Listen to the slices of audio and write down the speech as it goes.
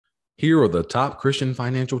Here are the top Christian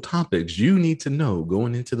financial topics you need to know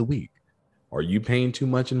going into the week. Are you paying too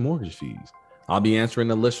much in mortgage fees? I'll be answering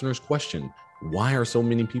the listener's question, why are so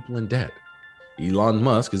many people in debt? Elon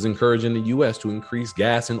Musk is encouraging the U.S. to increase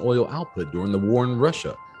gas and oil output during the war in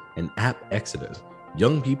Russia, and app exodus.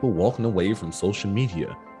 Young people walking away from social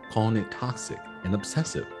media, calling it toxic and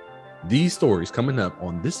obsessive. These stories coming up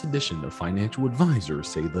on this edition of Financial Advisors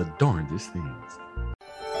Say the Darndest Things.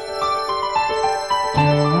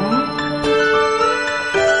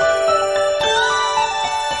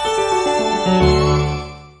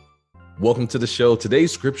 Welcome to the show.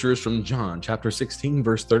 Today's scripture is from John chapter 16,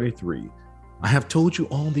 verse 33. I have told you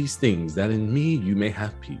all these things that in me you may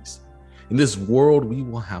have peace. In this world we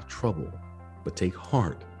will have trouble, but take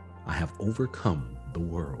heart. I have overcome the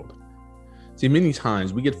world. See, many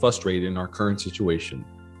times we get frustrated in our current situation.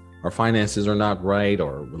 Our finances are not right.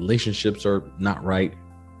 Our relationships are not right.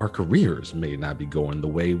 Our careers may not be going the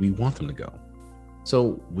way we want them to go.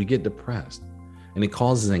 So we get depressed. And it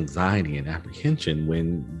causes anxiety and apprehension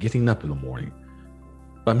when getting up in the morning.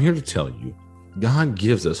 But I'm here to tell you, God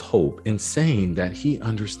gives us hope in saying that He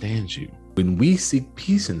understands you. When we seek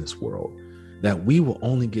peace in this world, that we will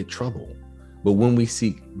only get trouble. But when we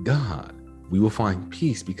seek God, we will find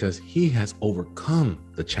peace because He has overcome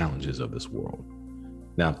the challenges of this world.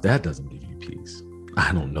 Now, if that doesn't give you peace,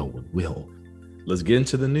 I don't know what will. Let's get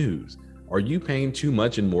into the news. Are you paying too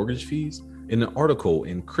much in mortgage fees? In an article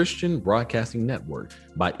in Christian Broadcasting Network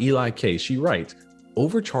by Eli Kay, she writes,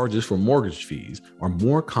 overcharges for mortgage fees are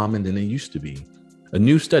more common than they used to be. A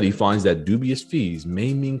new study finds that dubious fees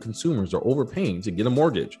may mean consumers are overpaying to get a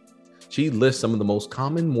mortgage. She lists some of the most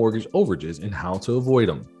common mortgage overages and how to avoid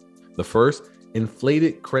them. The first,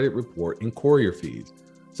 inflated credit report and courier fees.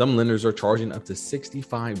 Some lenders are charging up to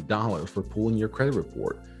 $65 for pulling your credit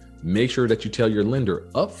report. Make sure that you tell your lender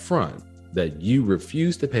up front that you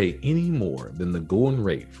refuse to pay any more than the going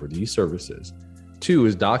rate for these services. 2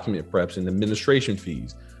 is document preps and administration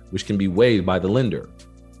fees, which can be waived by the lender.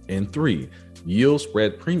 And 3, yield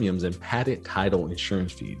spread premiums and padded title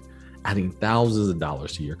insurance fees, adding thousands of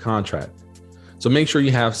dollars to your contract. So make sure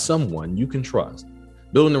you have someone you can trust.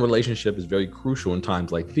 Building a relationship is very crucial in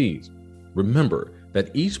times like these. Remember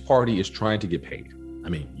that each party is trying to get paid. I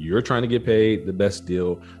mean, you're trying to get paid the best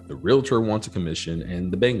deal, the realtor wants a commission,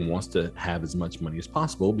 and the bank wants to have as much money as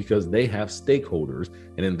possible because they have stakeholders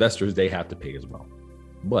and investors they have to pay as well.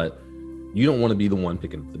 But you don't want to be the one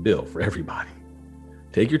picking up the bill for everybody.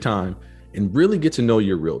 Take your time and really get to know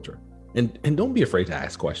your realtor. And don't be afraid to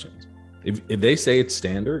ask questions. If they say it's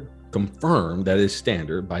standard, confirm that it's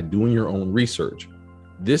standard by doing your own research.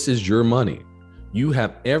 This is your money. You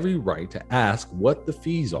have every right to ask what the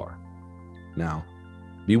fees are. Now,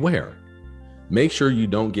 beware. Make sure you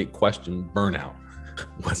don't get question burnout.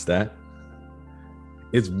 What's that?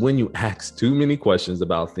 It's when you ask too many questions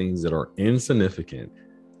about things that are insignificant.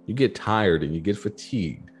 You get tired and you get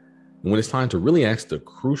fatigued. And when it's time to really ask the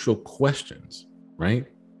crucial questions, right?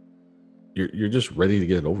 You're just ready to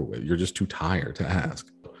get it over with. You're just too tired to ask.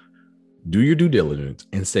 Do your due diligence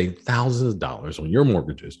and save thousands of dollars on your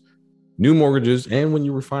mortgages, new mortgages, and when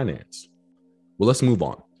you refinance. Well, let's move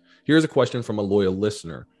on. Here's a question from a loyal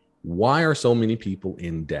listener. Why are so many people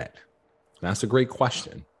in debt? That's a great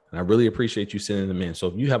question. And I really appreciate you sending them in. So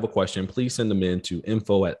if you have a question, please send them in to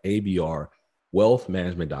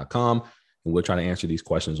info@abrwealthmanagement.com, and we'll try to answer these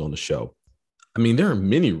questions on the show. I mean, there are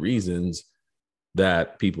many reasons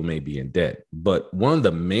that people may be in debt, but one of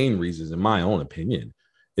the main reasons, in my own opinion,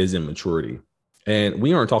 is immaturity. And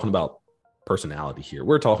we aren't talking about personality here.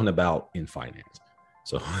 We're talking about in finance.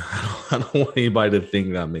 So I don't want anybody to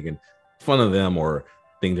think that I'm making fun of them or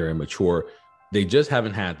think they're immature. They just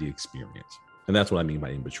haven't had the experience. And that's what I mean by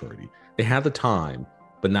immaturity. They have the time,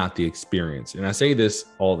 but not the experience. And I say this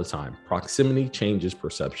all the time. Proximity changes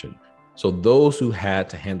perception. So those who had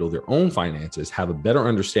to handle their own finances have a better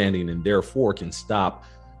understanding and therefore can stop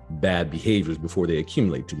bad behaviors before they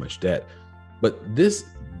accumulate too much debt. But this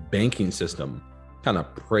banking system kind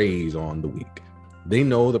of preys on the weak. They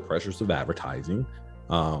know the pressures of advertising.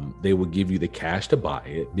 They will give you the cash to buy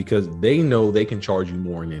it because they know they can charge you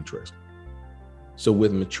more in interest. So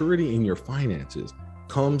with maturity in your finances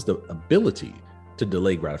comes the ability to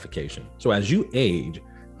delay gratification. So as you age,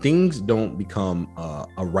 things don't become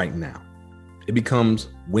a right now. It becomes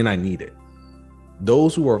when I need it.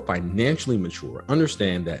 Those who are financially mature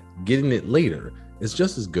understand that getting it later is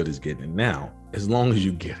just as good as getting it now, as long as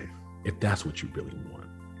you get it, if that's what you really want.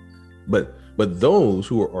 But those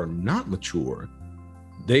who are not mature,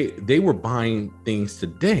 they were buying things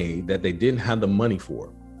today that they didn't have the money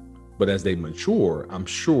for. But as they mature, I'm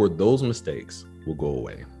sure those mistakes will go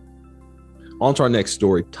away. On to our next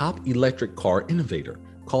story. Top electric car innovator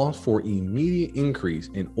calls for immediate increase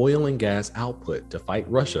in oil and gas output to fight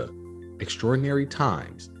Russia. Extraordinary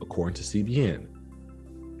times, according to CBN.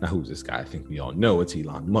 Now, who's this guy? I think we all know it's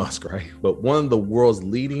Elon Musk, right? But one of the world's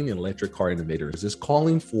leading electric car innovators is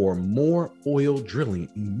calling for more oil drilling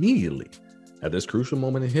immediately. At this crucial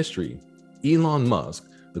moment in history, Elon Musk,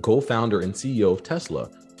 the co-founder and CEO of Tesla,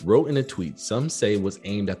 wrote in a tweet some say was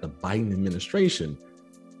aimed at the Biden administration.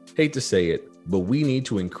 Hate to say it, but we need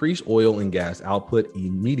to increase oil and gas output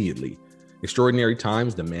immediately. Extraordinary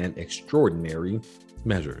times demand extraordinary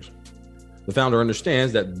measures. The founder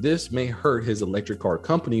understands that this may hurt his electric car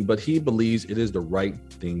company, but he believes it is the right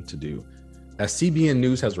thing to do. As CBN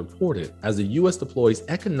News has reported, as the U.S. deploys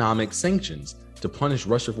economic sanctions to punish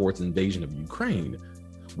Russia for its invasion of Ukraine,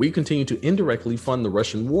 we continue to indirectly fund the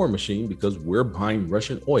Russian war machine because we're buying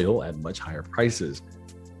Russian oil at much higher prices.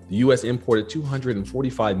 The U.S. imported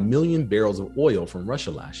 245 million barrels of oil from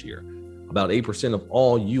Russia last year, about 8% of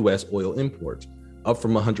all U.S. oil imports, up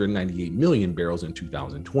from 198 million barrels in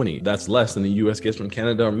 2020. That's less than the U.S. gets from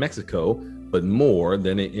Canada or Mexico, but more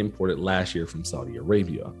than it imported last year from Saudi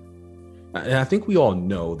Arabia. And I think we all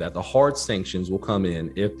know that the hard sanctions will come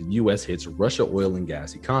in if the U.S. hits Russia oil and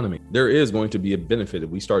gas economy. There is going to be a benefit if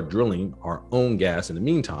we start drilling our own gas in the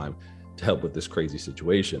meantime to help with this crazy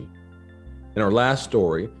situation. In our last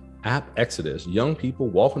story, App Exodus, young people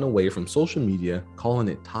walking away from social media, calling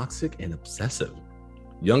it toxic and obsessive.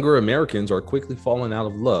 Younger Americans are quickly falling out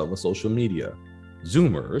of love with social media.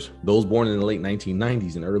 Zoomers, those born in the late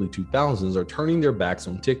 1990s and early 2000s, are turning their backs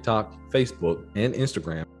on TikTok, Facebook, and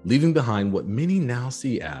Instagram, leaving behind what many now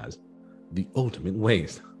see as the ultimate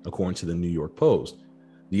waste, according to the New York Post.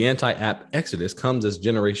 The anti-app exodus comes as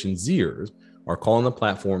Generation Zers are calling the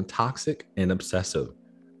platform toxic and obsessive.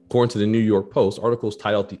 According to the New York Post, articles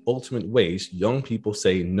titled The Ultimate Waste, young people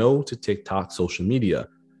say no to TikTok social media.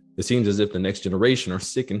 It seems as if the next generation are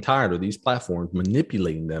sick and tired of these platforms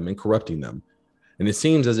manipulating them and corrupting them. And it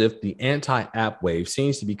seems as if the anti-app wave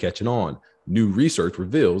seems to be catching on. New research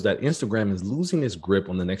reveals that Instagram is losing its grip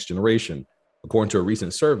on the next generation. According to a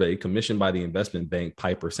recent survey commissioned by the investment bank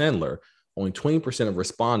Piper Sandler, only 20% of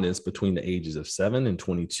respondents between the ages of 7 and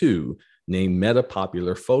 22 named Meta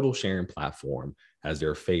popular photo sharing platform as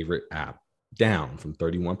their favorite app, down from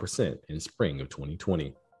 31% in spring of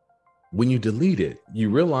 2020. When you delete it,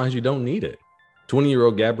 you realize you don't need it.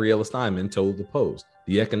 20-year-old Gabriella Steinman told the Post.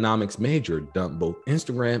 The economics major dumped both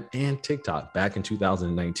Instagram and TikTok back in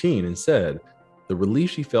 2019 and said the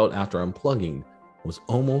relief she felt after unplugging was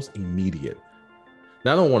almost immediate.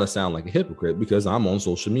 Now, I don't want to sound like a hypocrite because I'm on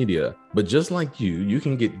social media, but just like you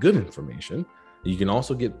can get good information. You can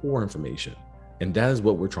also get poor information. And that is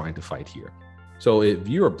what we're trying to fight here. So if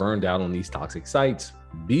you are burned out on these toxic sites,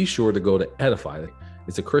 be sure to go to Edify.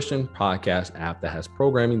 It's a Christian podcast app that has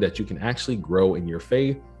programming that you can actually grow in your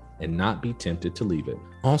faith and not be tempted to leave it.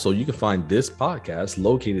 Also, you can find this podcast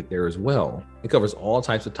located there as well. It covers all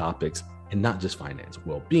types of topics and not just finance,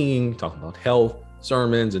 well-being, talking about health,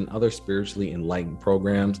 sermons, and other spiritually enlightened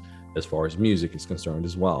programs as far as music is concerned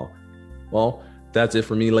as well. Well, that's it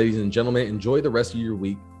for me, ladies and gentlemen. Enjoy the rest of your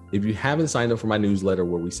week. If you haven't signed up for my newsletter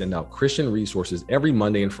where we send out Christian resources every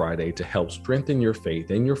Monday and Friday to help strengthen your faith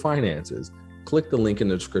and your finances, click the link in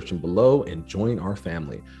the description below and join our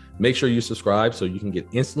family. Make sure you subscribe so you can get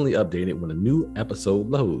instantly updated when a new episode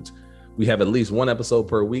loads. We have at least one episode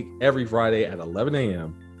per week every Friday at 11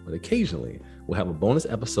 a.m., but occasionally we'll have a bonus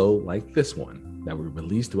episode like this one that we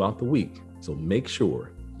release throughout the week, so make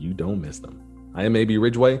sure you don't miss them. I am A.B.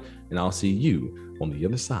 Ridgeway, and I'll see you on the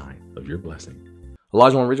other side of your blessing.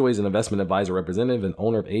 Olajuwon Ridgeway is an investment advisor representative and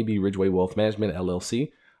owner of A.B. Ridgeway Wealth Management, LLC,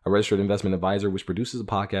 a registered investment advisor which produces a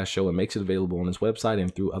podcast show and makes it available on its website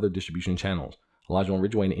and through other distribution channels. Olajuwon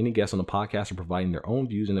Ridgeway and any guests on the podcast are providing their own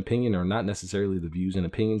views and opinion and are not necessarily the views and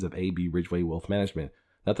opinions of A.B. Ridgeway Wealth Management.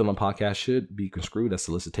 Nothing on the podcast should be construed as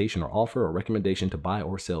solicitation or offer or recommendation to buy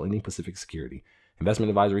or sell any specific security. Investment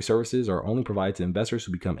advisory services are only provided to investors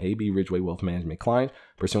who become A.B. Ridgeway Wealth Management clients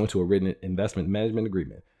pursuant to a written investment management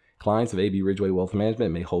agreement. Clients of A.B. Ridgeway Wealth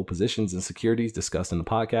Management may hold positions in securities discussed in the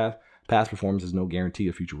podcast. Past performance is no guarantee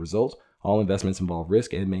of future results. All investments involve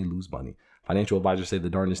risk and may lose money. Financial advisors say the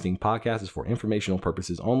Darndest Thing podcast is for informational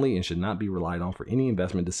purposes only and should not be relied on for any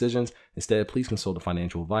investment decisions. Instead, please consult a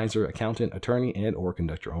financial advisor, accountant, attorney, and/or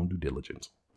conduct your own due diligence.